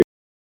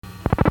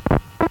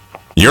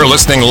You're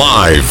listening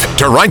live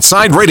to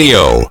Rightside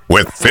Radio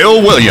with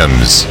Phil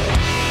Williams.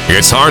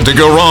 It's hard to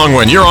go wrong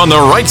when you're on the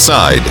right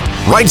side.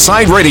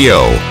 Rightside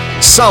Radio.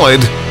 Solid,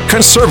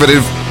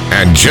 conservative,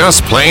 and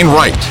just plain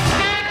right.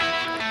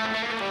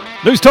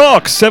 News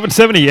Talk,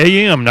 770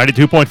 AM,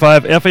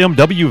 92.5 FM,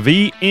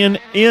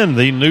 WVNN,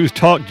 the News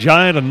Talk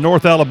giant of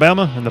North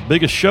Alabama, and the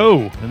biggest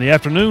show in the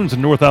afternoons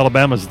in North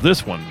Alabama is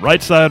this one,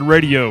 Rightside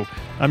Radio.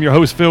 I'm your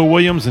host, Phil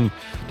Williams, and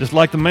just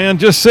like the man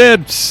just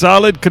said,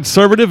 solid,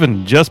 conservative,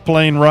 and just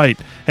plain right.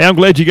 Hey, I'm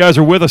glad you guys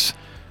are with us.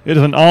 It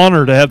is an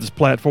honor to have this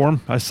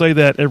platform. I say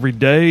that every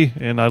day,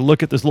 and I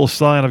look at this little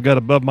sign I've got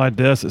above my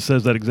desk that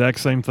says that exact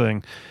same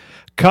thing.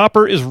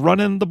 Copper is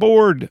running the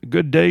board.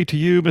 Good day to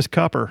you, Miss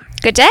Copper.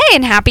 Good day,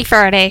 and happy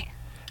Friday.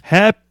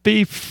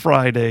 Happy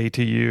Friday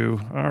to you.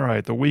 All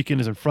right, the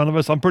weekend is in front of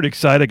us. I'm pretty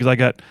excited because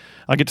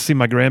I get to see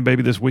my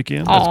grandbaby this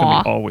weekend.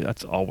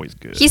 That's always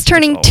good. He's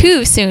turning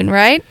 2 soon,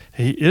 right?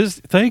 He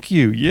is. Thank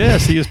you.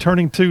 Yes, he is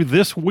turning 2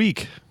 this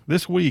week.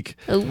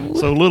 Ooh.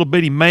 So little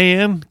bitty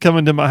man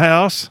coming to my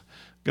house,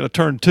 going to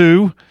turn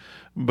 2.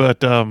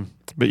 But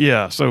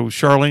yeah. So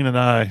Charlene and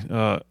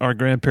I, our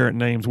grandparent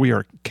names, we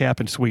are Cap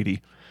and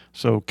Sweetie.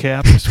 So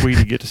Cap and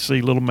Sweetie get to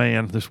see little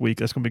man this week.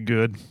 That's going to be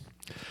good.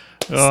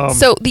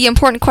 So the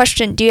important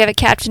question, do you have a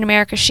Captain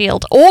America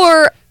shield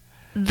or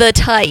the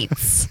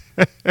tights?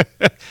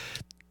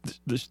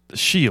 the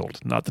shield,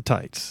 not the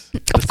tights.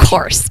 Of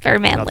course. Very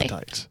manly. Not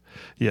the tights.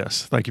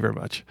 Yes. Thank you very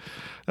much.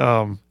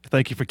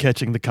 Thank you for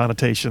catching the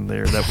connotation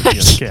there. That would be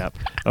a cap.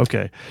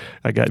 Okay.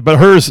 I got it. But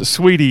hers,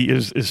 Sweetie,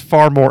 is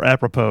far more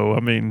apropos.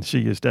 I mean,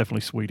 she is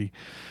definitely Sweetie.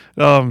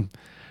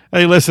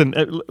 Hey, listen,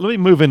 let me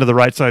move into the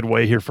right side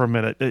way here for a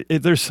minute.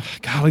 There's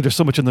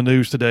so much in the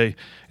news today,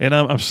 and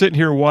I'm sitting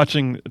here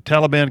watching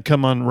Taliban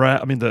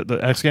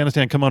the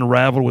Afghanistan come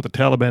unravel with the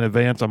Taliban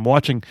advance. I'm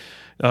watching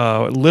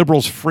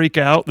liberals freak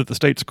out that the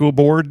state school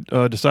board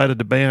decided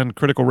to ban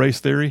critical race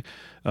theory.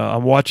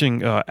 I'm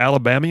watching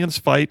Alabamians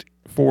fight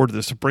for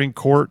the Supreme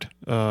Court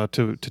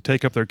to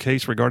take up their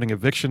case regarding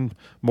eviction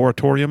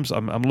moratoriums.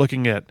 I'm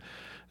looking at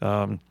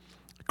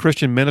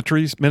Christian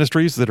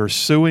ministries that are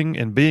suing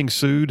and being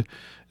sued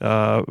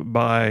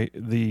by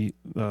the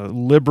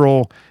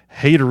liberal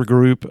hater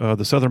group,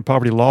 the Southern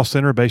Poverty Law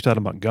Center, based out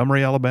of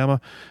Montgomery,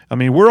 Alabama. I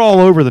mean, we're all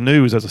over the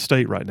news as a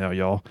state right now,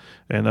 y'all,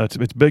 and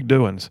it's big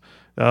doings.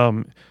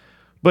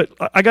 But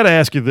I got to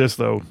ask you this,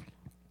 though.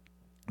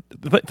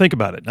 Think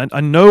about it. I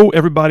know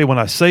everybody, when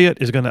I say it,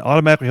 is going to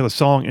automatically have a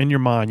song in your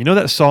mind. You know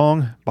that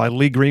song by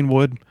Lee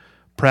Greenwood,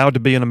 Proud to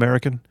Be an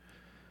American?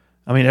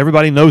 I mean,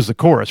 everybody knows the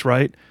chorus,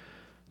 right?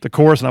 The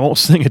chorus, and I won't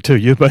sing it to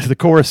you, but the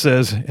chorus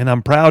says, "And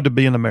I'm proud to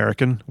be an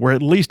American, where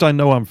at least I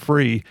know I'm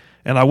free,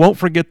 and I won't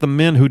forget the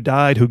men who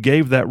died who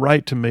gave that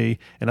right to me,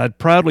 and I'd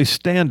proudly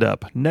stand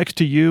up next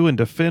to you and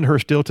defend her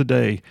still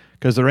today,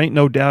 because there ain't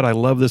no doubt I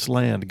love this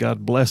land.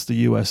 God bless the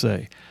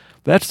USA."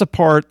 That's the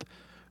part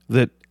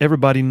that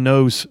everybody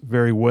knows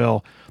very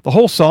well. The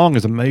whole song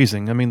is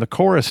amazing. I mean, the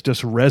chorus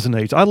just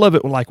resonates. I love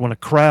it like when a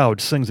crowd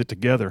sings it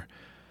together.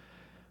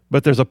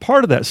 But there's a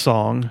part of that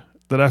song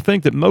that I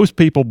think that most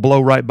people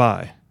blow right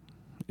by.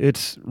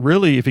 It's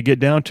really, if you get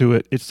down to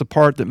it, it's the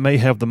part that may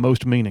have the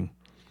most meaning.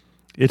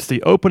 It's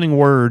the opening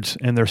words,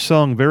 and they're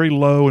sung very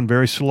low and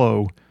very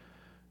slow.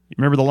 You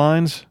remember the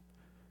lines?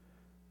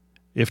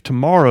 "If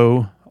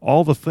tomorrow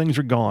all the things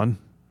are gone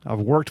I've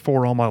worked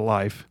for all my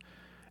life,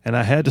 and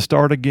I had to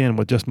start again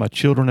with just my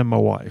children and my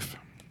wife."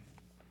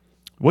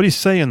 What he's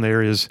saying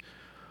there is,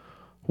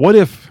 what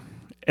if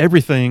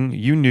everything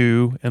you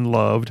knew and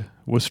loved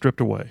was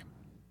stripped away?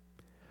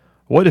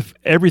 What if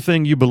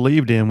everything you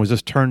believed in was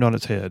just turned on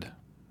its head?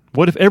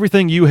 What if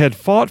everything you had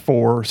fought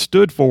for,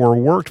 stood for,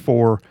 worked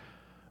for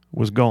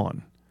was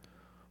gone?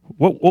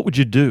 What would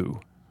you do?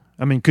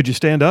 I mean, could you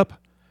stand up?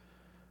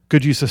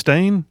 Could you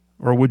sustain?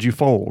 Or would you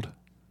fold,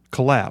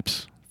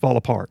 collapse, fall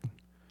apart?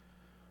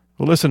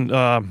 Well, listen,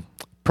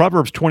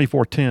 Proverbs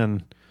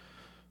 24:10,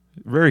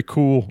 very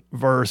cool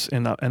verse,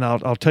 and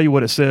I'll tell you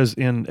what it says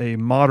in a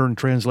modern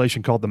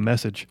translation called The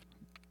Message.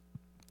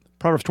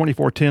 Proverbs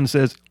 24:10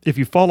 says, "If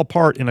you fall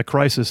apart in a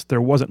crisis,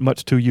 there wasn't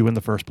much to you in the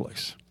first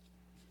place."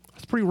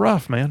 That's pretty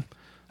rough, man.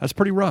 That's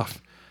pretty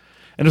rough.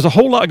 And there's a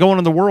whole lot going on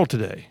in the world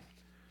today.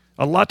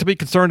 A lot to be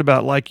concerned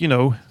about, like,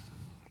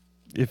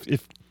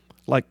 if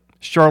like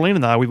Charlene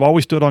and I, we've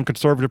always stood on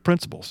conservative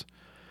principles.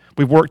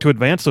 We've worked to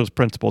advance those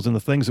principles and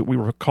the things that we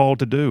were called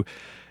to do,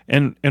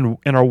 and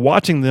are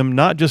watching them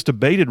not just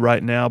debated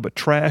right now, but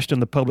trashed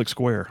in the public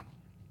square.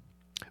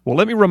 Well,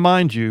 let me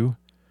remind you,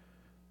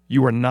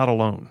 you are not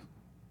alone.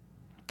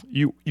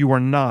 You are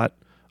not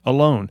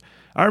alone.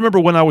 I remember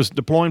when I was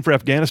deploying for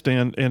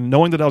Afghanistan and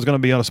knowing that I was going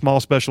to be on a small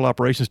special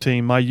operations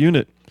team, my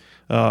unit,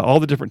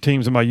 all the different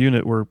teams in my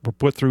unit were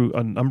put through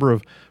a number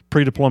of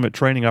pre-deployment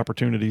training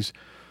opportunities,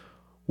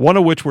 one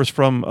of which was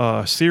from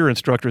SERE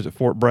instructors at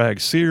Fort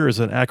Bragg. SERE is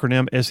an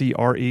acronym,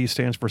 SERE,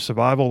 stands for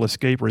Survival,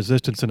 Escape,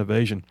 Resistance, and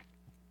Evasion.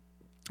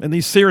 And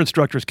these SERE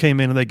instructors came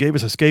in and they gave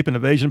us escape and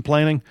evasion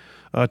planning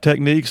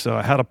techniques,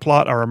 how to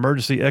plot our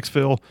emergency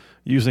exfil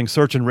using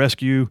search and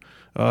rescue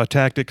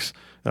tactics,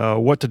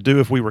 what to do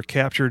if we were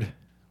captured.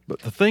 But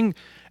the thing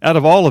out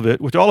of all of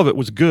it, which all of it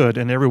was good,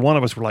 and every one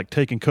of us were like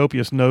taking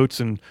copious notes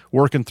and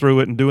working through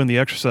it and doing the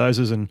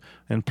exercises and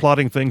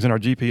plotting things in our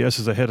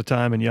GPSs ahead of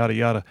time and yada,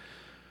 yada.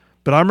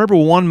 But I remember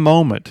one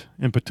moment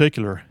in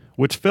particular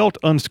which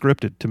felt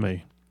unscripted to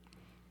me.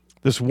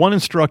 This one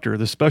instructor,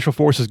 this Special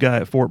Forces guy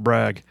at Fort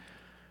Bragg,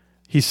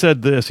 he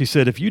said this. He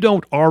said, if you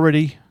don't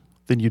already,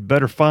 then you'd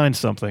better find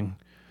something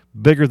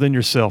bigger than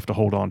yourself to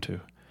hold on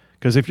to.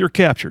 Because if you're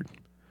captured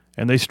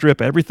and they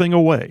strip everything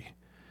away,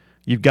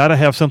 you've got to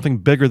have something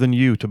bigger than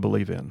you to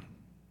believe in.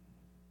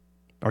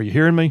 Are you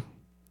hearing me?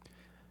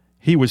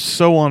 He was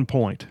so on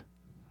point.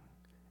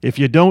 If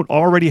you don't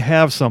already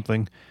have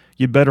something,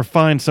 you better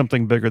find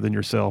something bigger than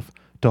yourself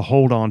to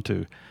hold on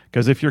to.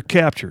 Because if you're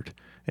captured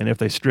and if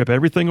they strip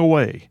everything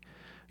away,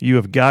 you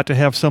have got to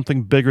have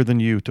something bigger than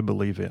you to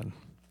believe in.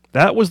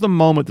 That was the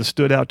moment that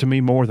stood out to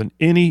me more than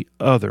any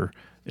other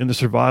in the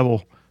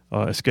survival,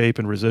 escape,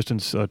 and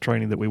resistance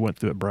training that we went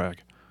through at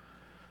Bragg.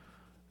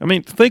 I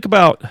mean, think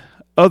about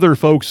other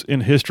folks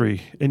in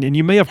history, and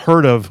you may have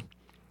heard of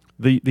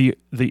the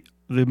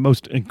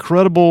most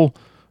incredible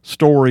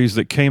stories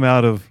that came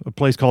out of a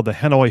place called the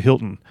Hanoi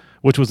Hilton,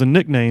 which was a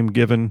nickname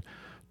given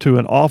to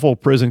an awful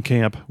prison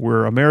camp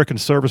where American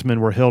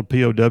servicemen were held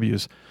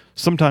POWs,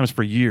 sometimes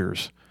for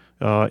years,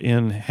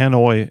 in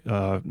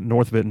Hanoi,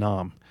 North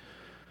Vietnam.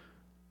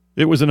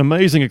 It was an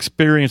amazing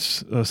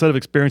experience, a set of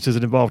experiences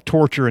that involved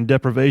torture and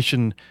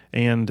deprivation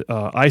and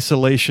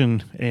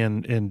isolation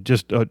and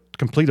just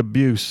complete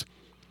abuse.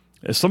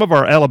 Some of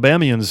our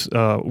Alabamians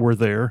were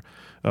there.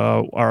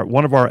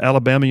 One of our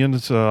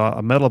Alabamians, a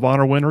Medal of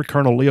Honor winner,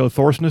 Colonel Leo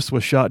Thorsness,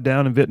 was shot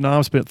down in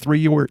Vietnam, spent 3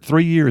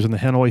 years in the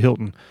Hanoi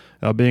Hilton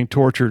being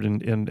tortured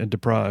and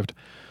deprived.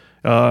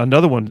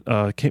 Another one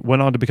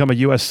went on to become a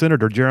U.S.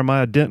 Senator,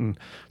 Jeremiah Denton,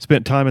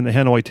 spent time in the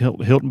Hanoi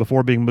Hilton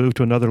before being moved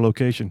to another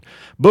location.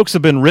 Books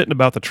have been written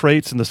about the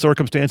traits and the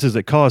circumstances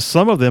that caused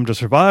some of them to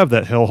survive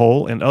that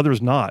hellhole and others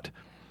not.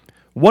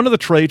 One of the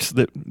traits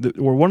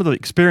or one of the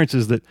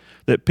experiences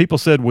that people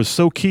said was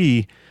so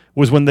key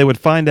was when they would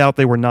find out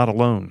they were not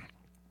alone.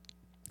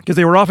 Because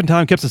they were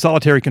oftentimes kept in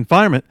solitary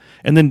confinement,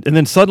 and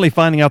then suddenly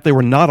finding out they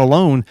were not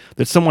alone,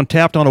 that someone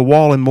tapped on a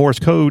wall in Morse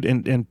code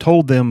and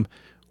told them,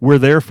 we're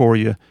there for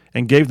you,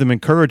 and gave them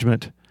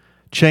encouragement,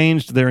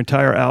 changed their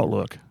entire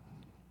outlook.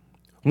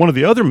 One of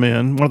the other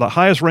men, one of the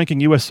highest-ranking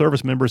U.S.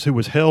 service members who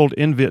was held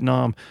in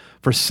Vietnam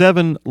for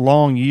 7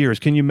 long years,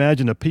 can you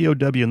imagine a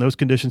POW in those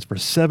conditions for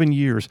 7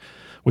 years,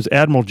 was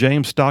Admiral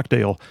James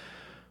Stockdale,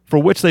 for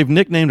which they've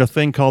nicknamed a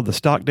thing called the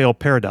Stockdale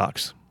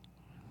Paradox.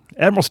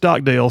 Admiral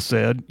Stockdale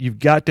said, you've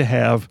got to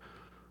have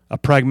a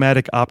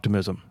pragmatic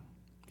optimism.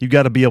 You've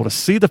got to be able to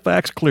see the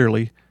facts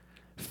clearly,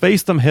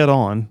 face them head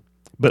on,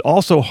 but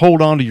also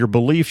hold on to your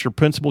beliefs, your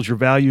principles, your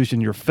values,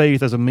 and your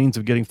faith as a means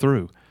of getting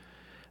through.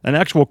 An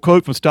actual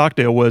quote from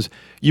Stockdale was,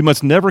 you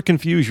must never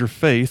confuse your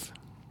faith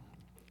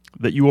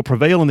that you will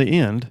prevail in the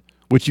end,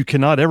 which you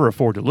cannot ever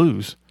afford to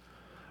lose,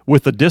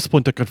 with the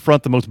discipline to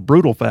confront the most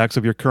brutal facts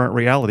of your current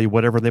reality,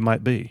 whatever they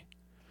might be.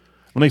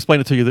 Let me explain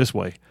it to you this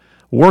way.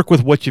 Work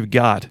with what you've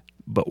got,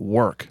 but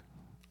work.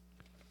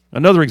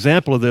 Another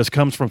example of this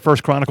comes from 1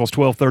 Chronicles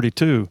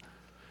 12:32.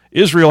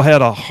 Israel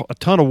had a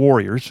ton of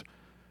warriors,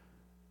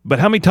 but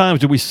how many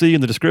times do we see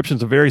in the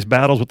descriptions of various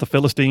battles with the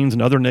Philistines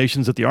and other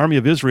nations that the army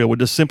of Israel would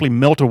just simply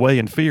melt away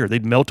in fear?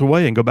 They'd melt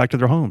away and go back to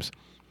their homes.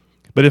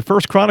 But in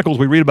 1 Chronicles,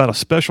 we read about a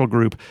special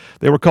group.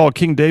 They were called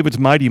King David's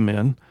mighty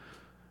men,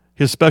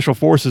 his special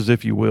forces,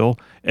 if you will.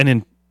 And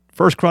in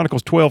 1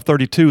 Chronicles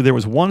 12:32, there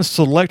was one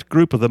select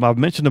group of them. I've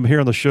mentioned them here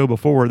on the show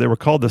before. They were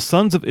called the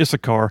sons of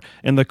Issachar,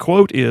 and the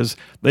quote is,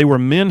 they were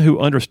men who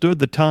understood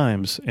the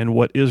times and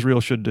what Israel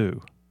should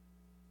do.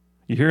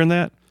 You hearing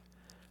that?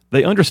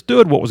 They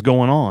understood what was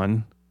going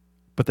on,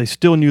 but they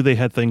still knew they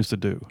had things to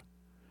do.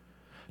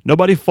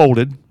 Nobody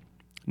folded.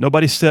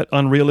 Nobody set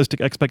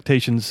unrealistic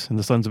expectations in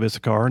the sons of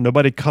Issachar.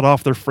 Nobody cut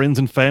off their friends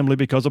and family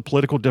because of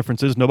political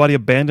differences. Nobody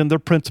abandoned their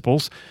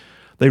principles.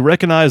 They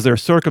recognized their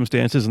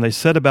circumstances, and they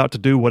set about to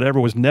do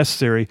whatever was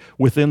necessary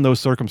within those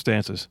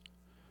circumstances.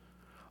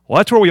 Well,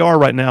 that's where we are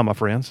right now, my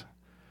friends.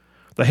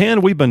 The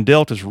hand we've been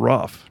dealt is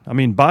rough. I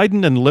mean,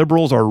 Biden and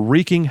liberals are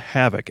wreaking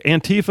havoc.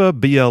 Antifa,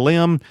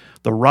 BLM,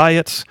 the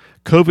riots,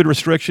 COVID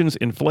restrictions,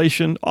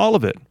 inflation, all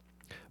of it.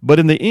 But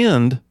in the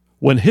end,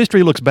 when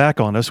history looks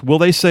back on us, will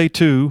they say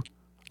too,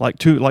 like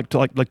too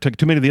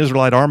many of the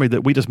Israelite army,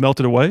 that we just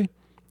melted away,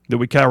 that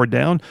we cowered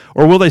down?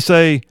 Or will they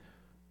say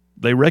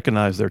they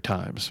recognize their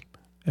times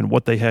and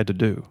what they had to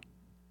do?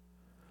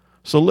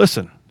 So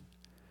listen,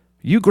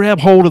 you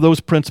grab hold of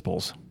those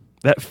principles,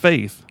 that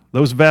faith,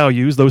 those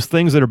values, those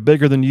things that are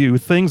bigger than you,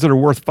 things that are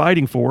worth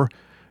fighting for.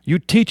 You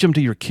teach them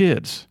to your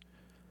kids.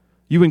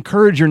 You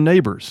encourage your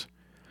neighbors.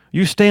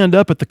 You stand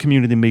up at the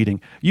community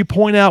meeting. You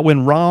point out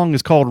when wrong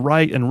is called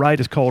right and right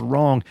is called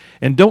wrong.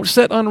 And don't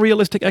set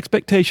unrealistic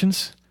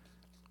expectations,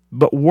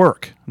 but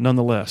work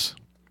nonetheless.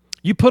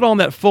 You put on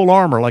that full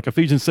armor like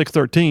Ephesians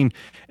 6:13,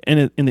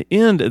 and in the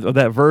end of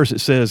that verse it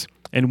says,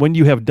 and when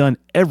you have done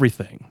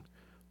everything,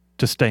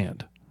 to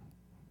stand.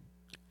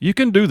 You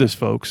can do this,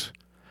 folks.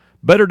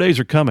 Better days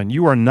are coming.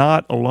 You are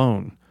not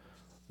alone.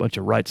 Bunch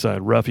of right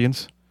side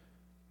ruffians.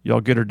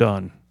 Y'all get her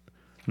done.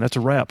 And that's a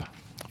wrap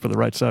for the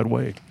Right Side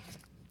Way.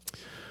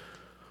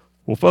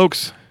 Well,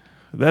 folks,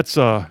 that's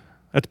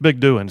big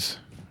doings,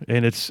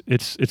 and it's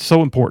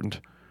so important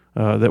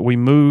that we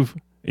move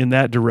in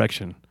that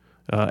direction,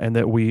 and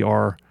that we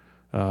are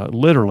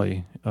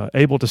literally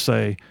able to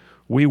say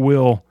we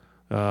will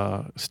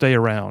stay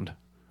around.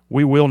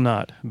 We will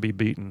not be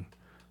beaten.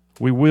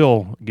 We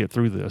will get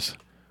through this.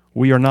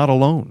 We are not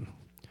alone.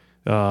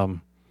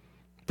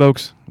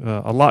 Folks,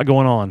 a lot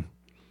going on.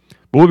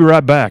 But we'll be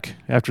right back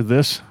after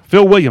this.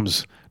 Phil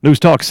Williams, News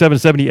Talk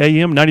 770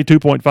 AM,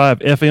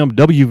 92.5 FM,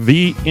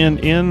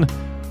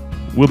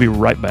 WVNN. We'll be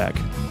right back.